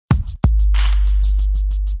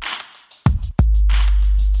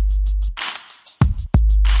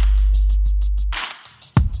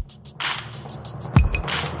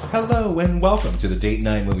Hello and welcome to the Date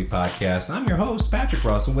Night Movie Podcast. I'm your host, Patrick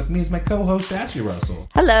Russell. With me is my co-host, Ashley Russell.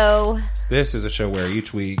 Hello. This is a show where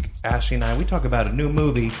each week, Ashley and I, we talk about a new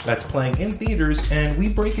movie that's playing in theaters and we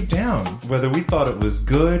break it down, whether we thought it was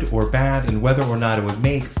good or bad and whether or not it would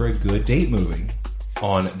make for a good date movie.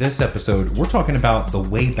 On this episode, we're talking about The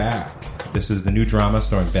Way Back. This is the new drama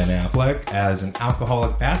starring Ben Affleck as an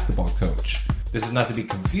alcoholic basketball coach. This is not to be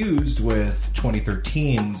confused with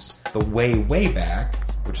 2013's The Way Back,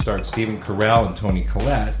 which starred Stephen Carell and Toni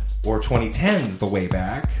Collette, or 2010's The Way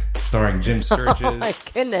Back, starring Jim Sturgis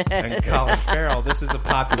and Colin Farrell. This is a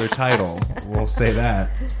popular title, we'll say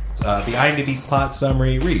that. The IMDb plot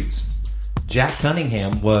summary reads, Jack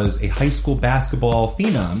Cunningham was a high school basketball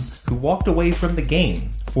phenom who walked away from the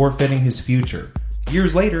game, forfeiting his future.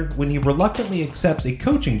 Years later, when he reluctantly accepts a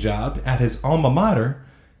coaching job at his alma mater,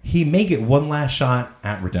 he may get one last shot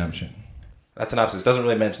at redemption. That synopsis doesn't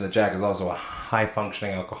really mention that Jack is also a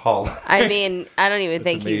high-functioning alcoholic. I mean, I don't even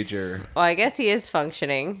think he's... Well, I guess he is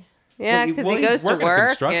functioning. Yeah, because he goes to work. A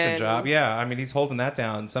construction job, yeah. I mean, he's holding that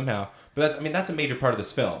down somehow. But that's a major part of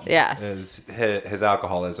this film. Yes. Is his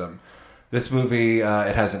alcoholism. This movie,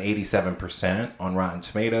 it has an 87% on Rotten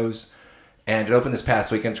Tomatoes. And it opened this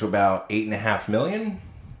past weekend to about $8.5 million.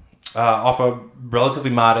 Off a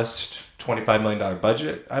relatively modest $25 million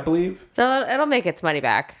budget, I believe. So it'll make its money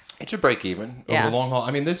back. It should break even over the long haul.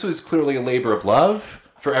 I mean, this was clearly a labor of love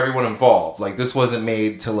for everyone involved. Like, this wasn't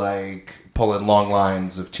made to, like, pull in long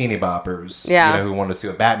lines of teeny boppers, who want to see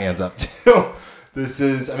what Batman's up to. This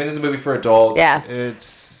is a movie for adults.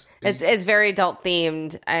 Yes. It's very adult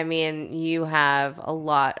themed. I mean, you have a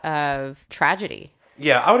lot of tragedy.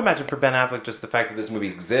 Yeah, I would imagine for Ben Affleck, just the fact that this movie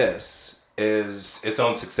exists is its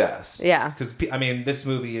own success. Yeah. Because, I mean, this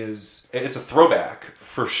movie it's a throwback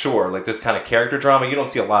for sure. Like, this kind of character drama, you don't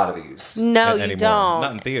see a lot of these. No, you anymore. don't.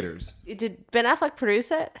 Not in theaters. Did Ben Affleck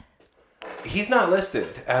produce it? He's not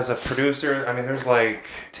listed as a producer. I mean, there's like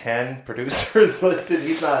 10 producers listed.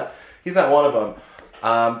 He's not one of them.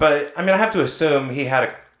 But, I mean, I have to assume he had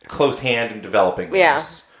a close hand in developing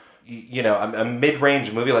this. Yeah. You know, a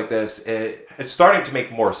mid-range movie like this, it's starting to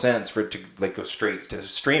make more sense for it to like go straight to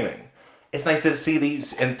streaming. It's nice to see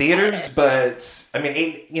these in theaters, but I mean,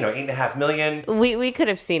 $8.5 million. We could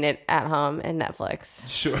have seen it at home in Netflix.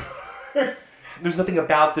 Sure. There's nothing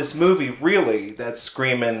about this movie really that's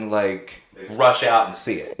screaming like rush out and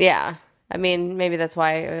see it. Yeah. I mean, maybe that's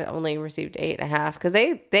why it only received 8.5, because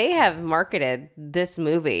they have marketed this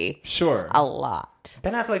movie a lot.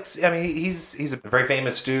 Ben Affleck's, I mean, he's a very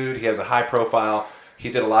famous dude. He has a high profile. He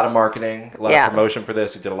did a lot of marketing, a lot of promotion for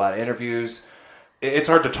this. He did a lot of interviews. It's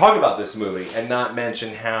hard to talk about this movie and not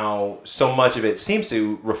mention how so much of it seems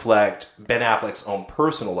to reflect Ben Affleck's own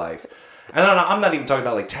personal life. And I'm not even talking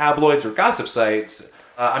about like tabloids or gossip sites.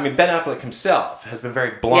 I mean, Ben Affleck himself has been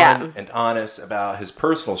very blunt and honest about his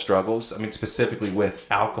personal struggles. I mean, specifically with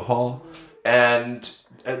alcohol. And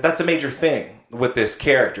that's a major thing with this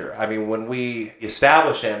character. I mean, when we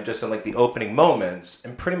establish him just in like the opening moments,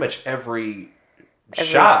 in pretty much every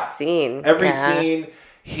shot, scene,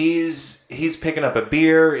 he's picking up a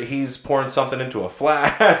beer, he's pouring something into a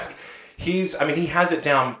flask. He has it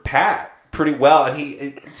down pat pretty well, and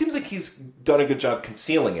it seems like he's done a good job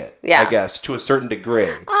concealing it, I guess, to a certain degree.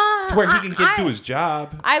 To where he can get to his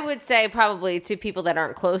job. I would say probably to people that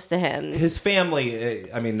aren't close to him. His family,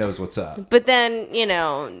 knows what's up. But then,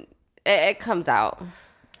 it comes out.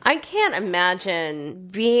 I can't imagine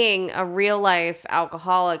being a real-life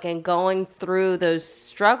alcoholic and going through those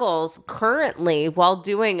struggles currently while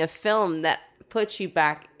doing a film that puts you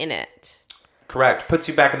back in it. Correct. Puts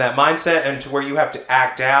you back in that mindset, and to where you have to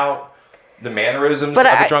act out the mannerisms of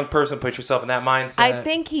a drunk person, put yourself in that mindset. I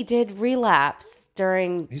think he did relapse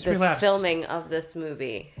during the filming of this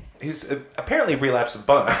movie. He's apparently relapsed a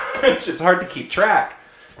bunch. It's hard to keep track.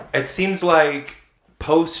 It seems like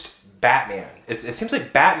post-Batman. It seems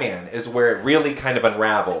like Batman is where it really kind of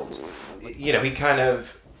unraveled. He kind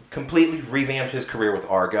of completely revamped his career with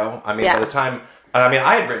Argo. I mean, by the time...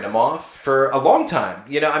 I had written him off for a long time.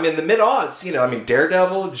 The mid-aughts,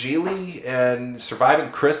 Daredevil, Geely, and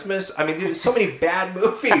Surviving Christmas. I mean, there's so many bad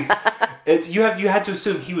movies. You had to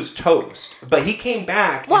assume he was toast. But he came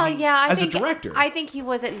back as a director. I think he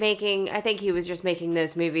wasn't making... I think he was just making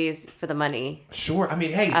those movies for the money. Sure. I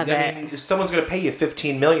mean, if someone's going to pay you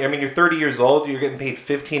 $15 million... I mean, you're 30 years old, you're getting paid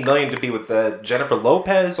 $15 million to be with Jennifer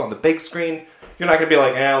Lopez on the big screen... You're not going to be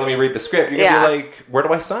like, let me read the script. You're going to be like, where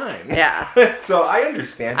do I sign? Yeah. So I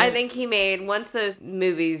understand. I think he made, once those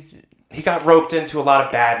movies he got roped into a lot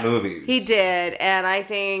of bad movies. He did, and I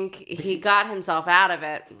think he got himself out of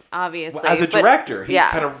it, obviously. Well, as a director,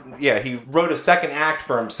 he wrote a second act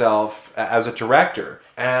for himself as a director.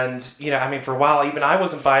 And, I mean, for a while, even I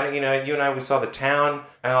wasn't buying it. You and I, we saw The Town,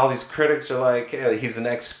 and all these critics are like, hey, he's the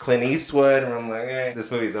next Clint Eastwood. And I'm like,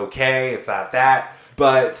 this movie's okay, it's not that.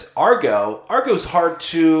 But Argo's hard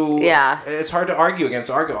to... Yeah. It's hard to argue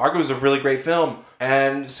against Argo. Argo's a really great film.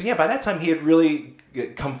 And so, by that time, he had really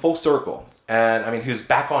come full circle. And, I mean, he was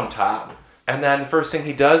back on top. And then the first thing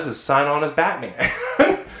he does is sign on as Batman.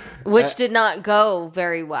 Which did not go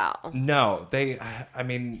very well. No, he's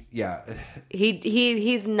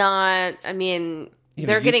not, I mean,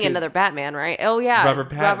 they're getting another Batman, right? Oh, yeah. Robert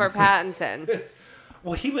Pattinson.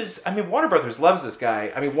 Well, Warner Brothers loves this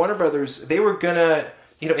guy. I mean, Warner Brothers, they were gonna,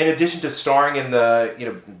 in addition to starring in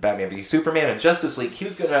the, Batman v Superman and Justice League, he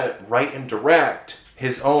was gonna write and direct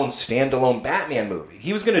his own standalone Batman movie.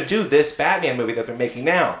 He was gonna do this Batman movie that they're making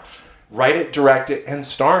now. Write it, direct it, and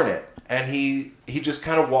star in it. And he just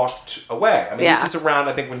kind of walked away. I mean, This is around,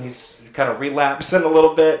 I think, when he's kind of relapsing a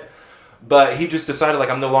little bit. But he just decided, like,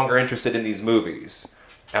 I'm no longer interested in these movies.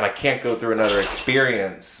 And I can't go through another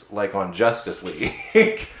experience like on Justice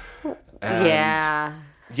League. Yeah,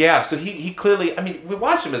 so he clearly, I mean, we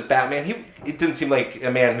watched him as Batman. He didn't seem like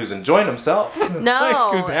a man who's enjoying himself.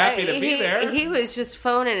 No. Who's happy to be there. He was just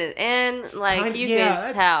phoning it in. Like, you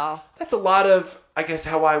could tell. That's a lot of, I guess,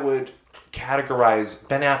 how I would categorize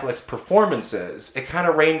Ben Affleck's performances. It kind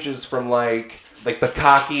of ranges from like the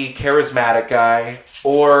cocky, charismatic guy,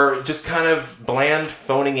 or just kind of bland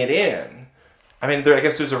phoning it in. I mean, I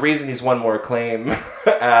guess there's a reason he's won more acclaim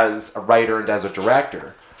as a writer and as a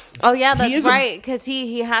director. Oh, yeah, that's right, because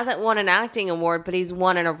he hasn't won an acting award, but he's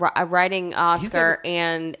won a writing Oscar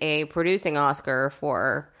and a producing Oscar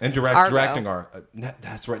for directing.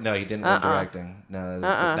 That's right. No, he didn't win directing. No,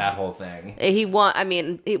 that whole thing. He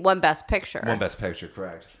won Best Picture. Won Best Picture,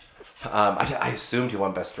 correct. I assumed he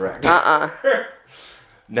won Best Director.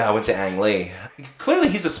 No, I went to Ang Lee. Clearly,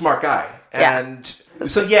 he's a smart guy. And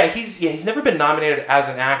so, he's never been nominated as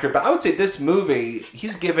an actor, but I would say this movie,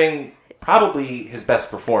 he's giving probably his best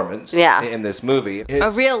performance in this movie.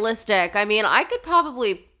 It's realistic. I mean, I could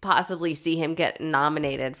possibly see him get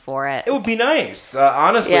nominated for it. It would be nice,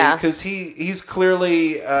 honestly, because he's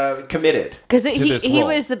clearly committed. Because he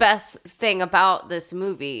was the best thing about this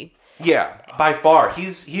movie. Yeah, by far,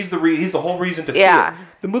 he's the whole reason to see it.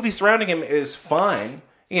 The movie surrounding him is fine.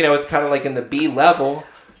 It's kind of like in the B level,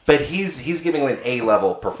 but he's giving an A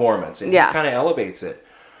level performance, and he kind of elevates it.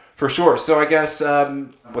 For sure. So I guess,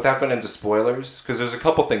 without going into spoilers, because there's a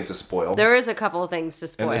couple things to spoil. There is a couple of things to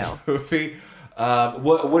spoil. In this movie.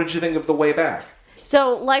 What did you think of The Way Back?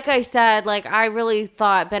 So, like I said, I really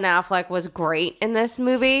thought Ben Affleck was great in this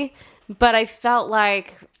movie, but I felt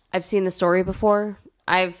like I've seen the story before.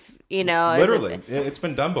 Literally, it's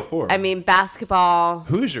been done before. I mean, basketball.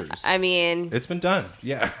 Hoosiers. I mean. It's been done.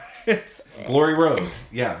 Yeah. It's Glory Road.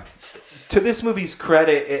 Yeah. To this movie's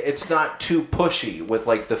credit, it's not too pushy with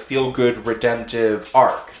the feel-good redemptive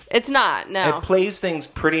arc. It's not, no. It plays things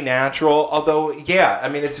pretty natural, although, I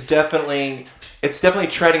mean, it's definitely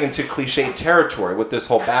treading into cliche territory with this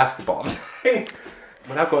whole basketball thing.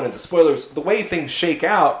 Without going into spoilers, the way things shake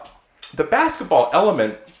out, the basketball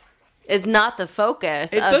element is not the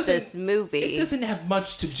focus of this movie. It doesn't have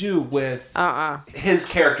much to do with his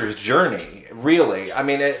character's journey, really. I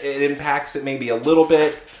mean, it impacts it maybe a little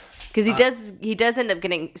bit. Because he does end up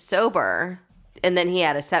getting sober, and then he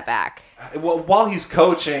had a setback. Well, while he's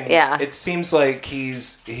coaching, it seems like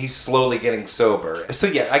he's slowly getting sober. So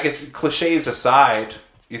I guess cliches aside,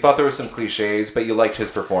 you thought there were some cliches, but you liked his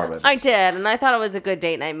performance. I did, and I thought it was a good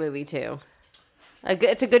date night movie too.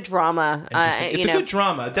 It's a good drama. It's a good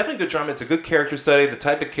drama, definitely a good drama. It's a good character study, the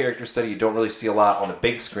type of character study you don't really see a lot on the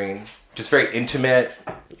big screen. Just very intimate.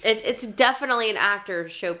 It's definitely an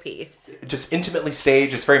actor's showpiece. Just intimately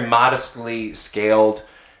staged. It's very modestly scaled.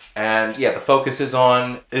 And the focus is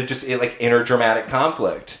on inner dramatic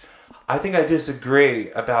conflict. I think I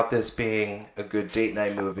disagree about this being a good date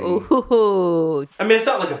night movie. Ooh. I mean, it's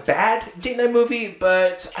not like a bad date night movie,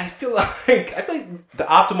 but I feel like the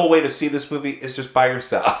optimal way to see this movie is just by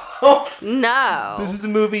yourself. No. This is a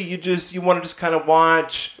movie you want to just kind of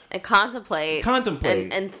watch. And contemplate.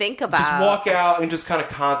 And think about. Just walk out and just kind of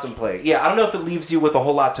contemplate. I don't know if it leaves you with a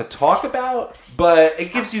whole lot to talk about, but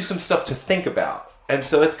it gives you some stuff to think about. And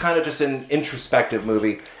so it's kind of just an introspective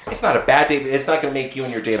movie. It's not a bad date. It's not going to make you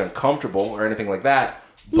and your date uncomfortable or anything like that.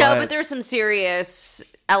 But there's some serious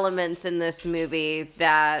elements in this movie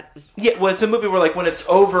that... Yeah, well, it's a movie where when it's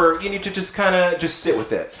over, you need to just kind of just sit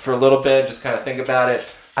with it for a little bit, just kind of think about it.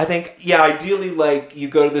 I think, yeah, ideally, like, you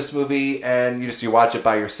go to this movie and you watch it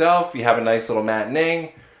by yourself. You have a nice little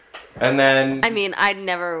matinee. And then... I mean, I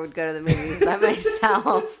never would go to the movies by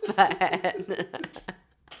myself, but...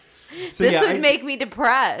 So, this would make me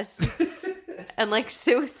depressed and, like,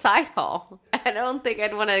 suicidal. I don't think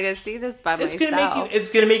I'd want to go see this by myself. It's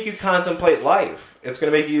gonna make you contemplate life. It's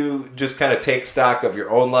gonna make you just kind of take stock of your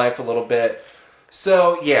own life a little bit.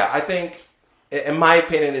 So, yeah, I think... In my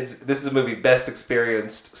opinion, this is a movie best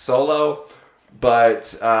experienced solo,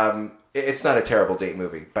 but it's not a terrible date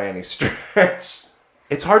movie by any stretch.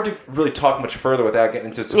 It's hard to really talk much further without getting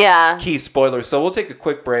into some key spoilers, so we'll take a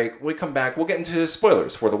quick break. When we come back, we'll get into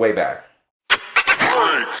spoilers for The Way Back.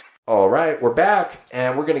 All right, we're back,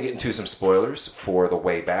 and we're going to get into some spoilers for The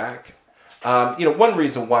Way Back. One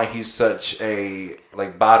reason why he's such a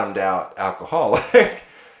bottomed out alcoholic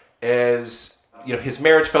is his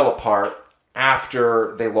marriage fell apart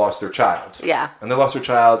after they lost their child. Yeah. And they lost their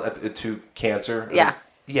child to cancer. Yeah.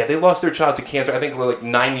 Yeah, they lost their child to cancer. I think they were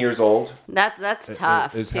 9 years old. That's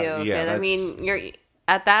tough too. Yeah, I mean, you're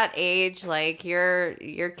at that age, like your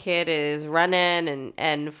kid is running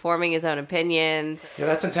and forming his own opinions. Yeah,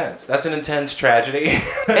 that's intense. That's an intense tragedy.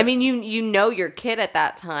 I mean, you know your kid at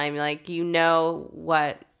that time, like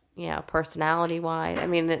what personality wise. I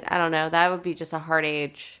mean, I don't know. That would be just a hard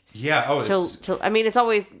age. Yeah. Oh, I mean, it's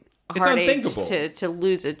always hard unthinkable age to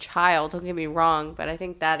lose a child. Don't get me wrong, but I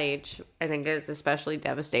think that age, is especially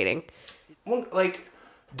devastating. Well,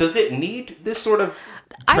 does it need this sort of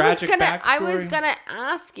tragic backstory? I was gonna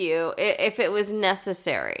ask you if it was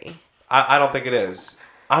necessary. I don't think it is.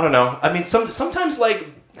 I don't know. I mean, sometimes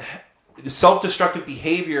self-destructive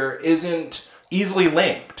behavior isn't easily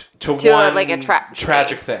linked to one a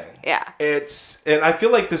tragic thing. Yeah. And I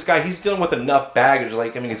feel like this guy, he's dealing with enough baggage.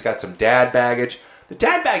 He's got some dad baggage. The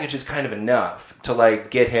dad baggage is kind of enough to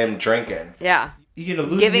get him drinking. Yeah.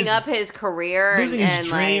 Giving up his career, losing his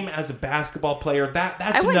dream as a basketball player. That's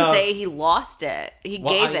enough. I wouldn't say he lost it. He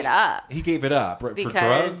gave it up. He gave it up for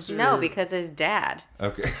drugs. No, because his dad.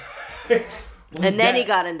 Okay. And then he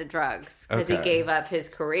got into drugs because he gave up his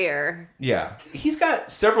career. Yeah, he's got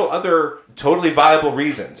several other totally viable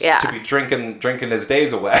reasons to be drinking his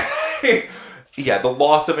days away. Yeah, the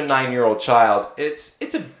loss of a 9-year-old child, it's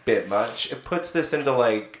a bit much. It puts this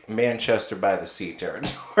into Manchester by the Sea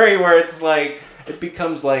territory where it's it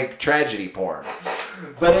becomes tragedy porn.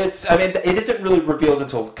 But it isn't really revealed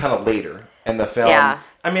until kind of later in the film. Yeah.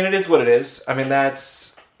 I mean, it is what it is. I mean,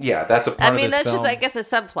 that's a part of this film. I mean, that's just, I guess, a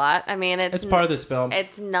subplot. I mean, it's part of this film.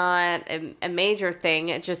 It's not a major thing.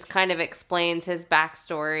 It just kind of explains his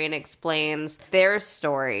backstory and explains their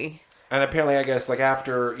story. And apparently, I guess,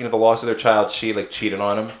 after, the loss of their child, she, cheated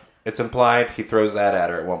on him. It's implied. He throws that at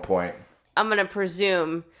her at one point. I'm going to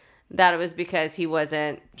presume that it was because he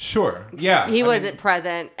wasn't... Sure, yeah. He wasn't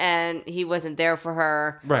present, and he wasn't there for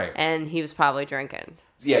her. Right. And he was probably drinking.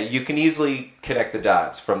 Yeah, you can easily connect the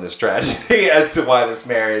dots from this tragedy as to why this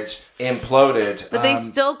marriage imploded. But they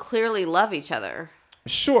still clearly love each other.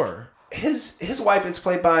 Sure. His wife is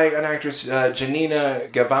played by an actress, Janina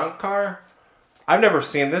Gavankar. I've never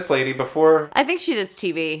seen this lady before. I think she does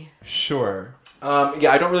TV. Sure.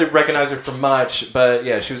 I don't really recognize her from much, but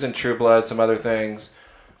yeah, she was in True Blood, some other things.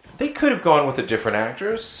 They could have gone with a different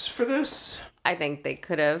actress for this. I think they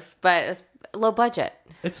could have, but it's low budget.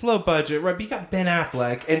 It's low budget, right? But you got Ben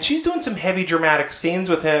Affleck, and she's doing some heavy dramatic scenes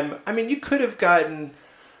with him. I mean, you could have gotten,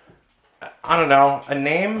 I don't know, a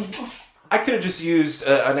name. I could have just used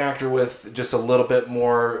an actor with just a little bit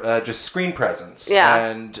more just screen presence. Yeah.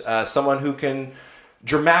 And someone who can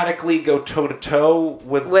dramatically go toe-to-toe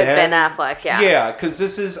with Ben Affleck, yeah. Yeah, because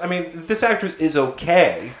this actress is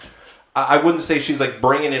okay. I wouldn't say she's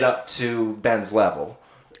bringing it up to Ben's level.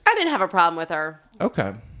 I didn't have a problem with her.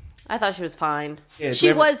 Okay. I thought she was fine. Yeah,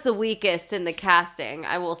 she was the weakest in the casting,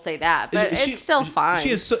 I will say that. But it's still fine.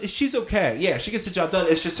 She's okay. Yeah, she gets the job done.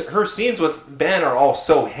 It's just her scenes with Ben are all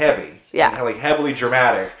so heavy. Yeah. And, heavily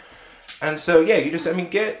dramatic. And so, yeah, you just,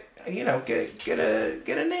 get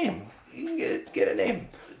a name. You can get a name.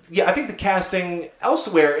 Yeah, I think the casting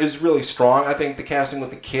elsewhere is really strong. I think the casting with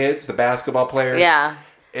the kids, the basketball players,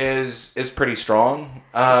 is pretty strong.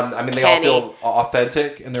 They all feel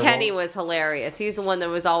authentic in their Kenny roles. was hilarious. He's the one that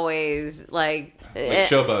was always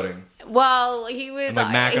showboating. Well, he was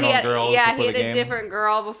macking on girls. Yeah, before he had a different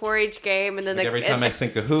girl before each game, and then every time I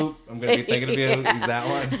sink a hoop, I'm gonna be thinking of you. He's that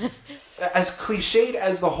one. As cliched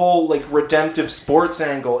as the whole redemptive sports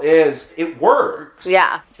angle is, it works.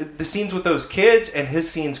 Yeah. The scenes with those kids and his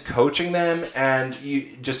scenes coaching them, and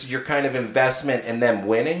your kind of investment in them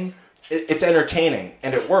winning, it's entertaining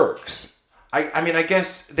and it works. I mean, I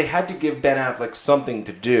guess they had to give Ben Affleck something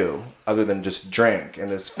to do other than just drink in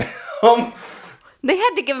this film. They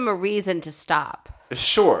had to give him a reason to stop.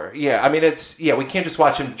 Sure, yeah. I mean, we can't just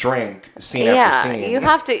watch him drink scene after scene. You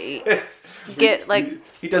have to get, like...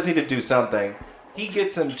 He does need to do something. He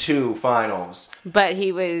gets him 2 finals. But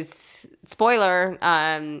he was... Spoiler,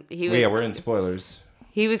 he was... Yeah, we're in spoilers.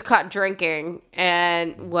 He was caught drinking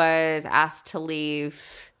and was asked to leave...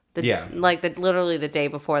 literally the day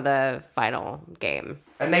before the final game.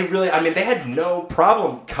 And they had no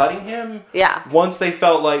problem cutting him. Yeah. Once they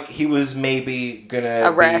felt like he was maybe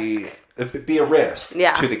gonna be a risk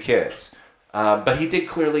to the kids. But he did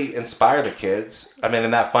clearly inspire the kids. I mean,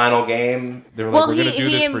 in that final game, they were like, we're gonna do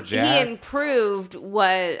this for Jack. He improved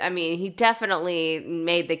he definitely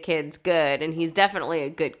made the kids good, and he's definitely a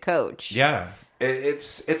good coach. Yeah.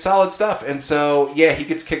 It's solid stuff. And so, yeah, he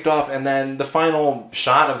gets kicked off. And then the final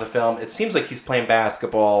shot of the film, it seems like he's playing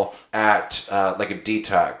basketball at like a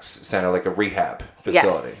detox center, like a rehab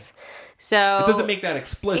facility. Yes. So it doesn't make that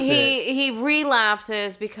explicit. He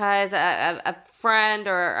relapses because a friend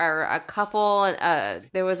or a couple,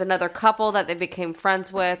 there was another couple that they became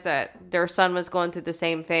friends with, that their son was going through the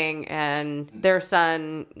same thing, and their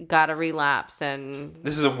son got a relapse. And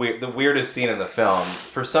this is the weirdest scene in the film.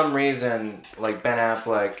 For some reason, like Ben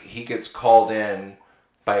Affleck, he gets called in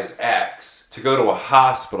by his ex to go to a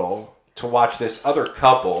hospital to watch this other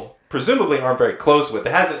couple presumably aren't very close with.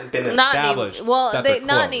 It hasn't been established. Not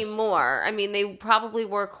anymore. I mean, they probably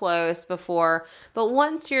were close before, but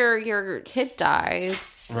once your kid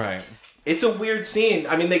dies, right? It's a weird scene.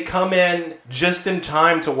 I mean, they come in just in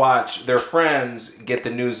time to watch their friends get the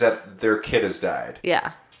news that their kid has died.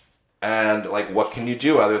 Yeah. And like, what can you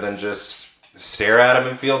do other than just stare at them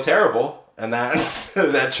and feel terrible? And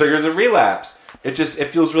that triggers a relapse. It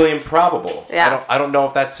feels really improbable. Yeah. I don't know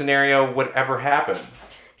if that scenario would ever happen.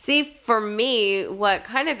 See, for me, what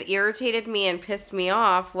kind of irritated me and pissed me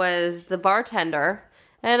off was the bartender.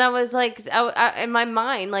 And I was like, in my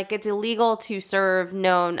mind, like, it's illegal to serve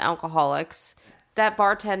known alcoholics. That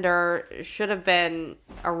bartender should have been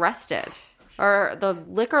arrested. Or the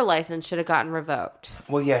liquor license should have gotten revoked.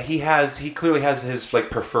 Well, yeah, he clearly has his, like,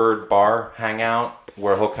 preferred bar hangout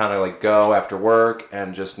where he'll kind of, like, go after work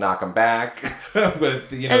and just knock them back with,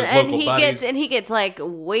 his local buddies. He gets, like,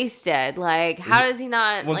 wasted. Like, how does he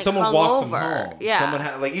not, when like, someone walks him home.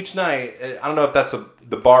 Yeah. Like, each night, I don't know if that's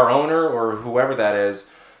the bar owner or whoever that is,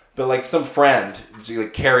 but, like, some friend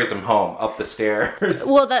like, carries him home up the stairs.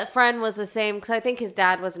 Well, that friend was the same, because I think his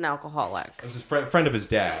dad was an alcoholic. It was a friend of his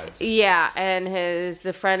dad's. Yeah, and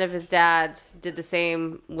the friend of his dad's did the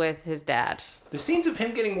same with his dad. The scenes of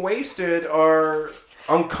him getting wasted are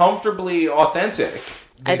uncomfortably authentic.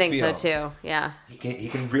 I think so, too, yeah. He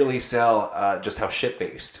can really sell just how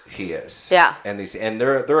shit-faced he is. Yeah. And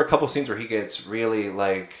there are a couple scenes where he gets really,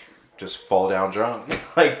 like, just fall down drunk.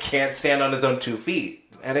 Like, can't stand on his own 2 feet.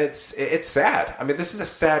 And it's sad. I mean, this is a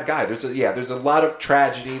sad guy. There's a lot of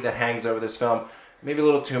tragedy that hangs over this film. Maybe a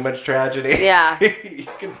little too much tragedy. Yeah.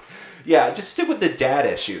 Just stick with the dad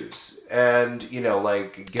issues. And,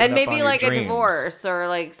 like... And maybe, like, a divorce or,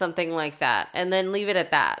 like, something like that. And then leave it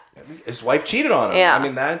at that. His wife cheated on him. Yeah. I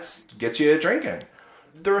mean, that gets you drinking.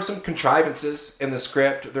 There are some contrivances in the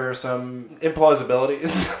script. There are some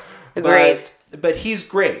implausibilities. Agreed. But he's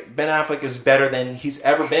great. Ben Affleck is better than he's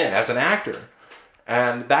ever been as an actor.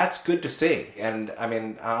 And that's good to see. And, I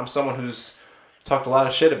mean, I'm someone who's talked a lot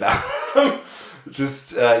of shit about him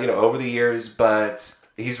just, over the years. But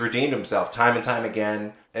he's redeemed himself time and time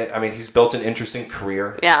again. I mean, he's built an interesting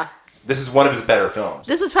career. Yeah. This is one of his better films.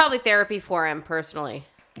 This was probably therapy for him, personally.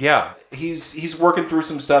 Yeah. He's working through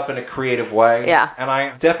some stuff in a creative way. Yeah. And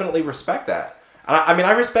I definitely respect that.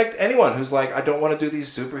 I respect anyone who's like, I don't want to do these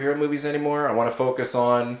superhero movies anymore. I want to focus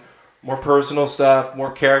on more personal stuff,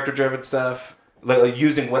 more character-driven stuff. Like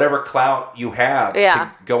using whatever clout you have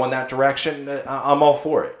to go in that direction. I'm all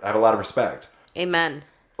for it. I have a lot of respect. Amen.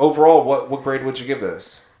 Overall, what grade would you give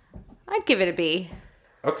this? I'd give it a B.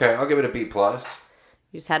 Okay, I'll give it a B+. You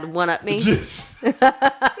just had to one-up me?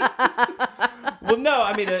 Well, no,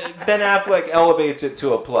 I mean, Ben Affleck elevates it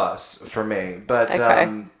to a plus for me. But, okay. I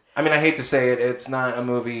mean, I hate to say it, it's not a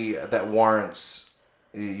movie that warrants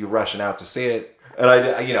you rushing out to see it. And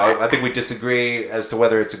I think we disagree as to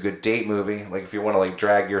whether it's a good date movie. Like, if you want to, like,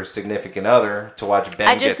 drag your significant other to watch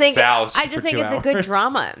Ben get soused I just think it's hours. A good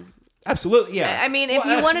drama. Absolutely, yeah. I mean, if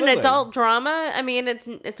you want an adult drama, I mean, it's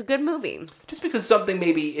a good movie. Just because something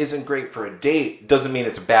maybe isn't great for a date doesn't mean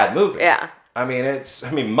it's a bad movie. Yeah. I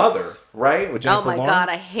mean, Mother, right? With Jennifer Oh my Lawrence. God,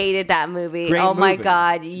 I hated that movie. Great oh my movie.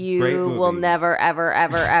 God, Great you movie. will never, ever,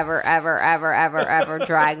 ever, ever, ever, ever, ever, ever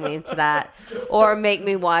drag me into that or make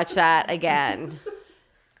me watch that again.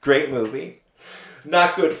 Great movie.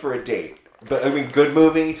 Not good for a date. But, I mean, good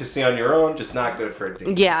movie to see on your own, just not good for a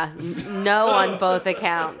date. Yeah, no on both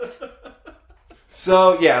accounts.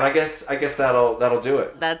 So, yeah, and I guess that'll do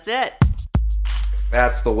it. That's it.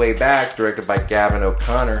 That's The Way Back, directed by Gavin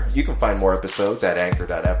O'Connor. You can find more episodes at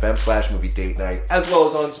anchor.fm/movie date night, as well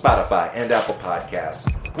as on Spotify and Apple Podcasts.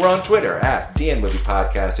 We're on Twitter at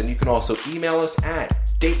DNMoviePodcast, and you can also email us at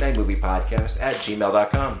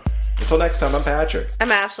datenightmoviepodcast@gmail.com. Until next time, I'm Patrick. I'm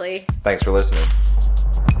Ashley. Thanks for listening.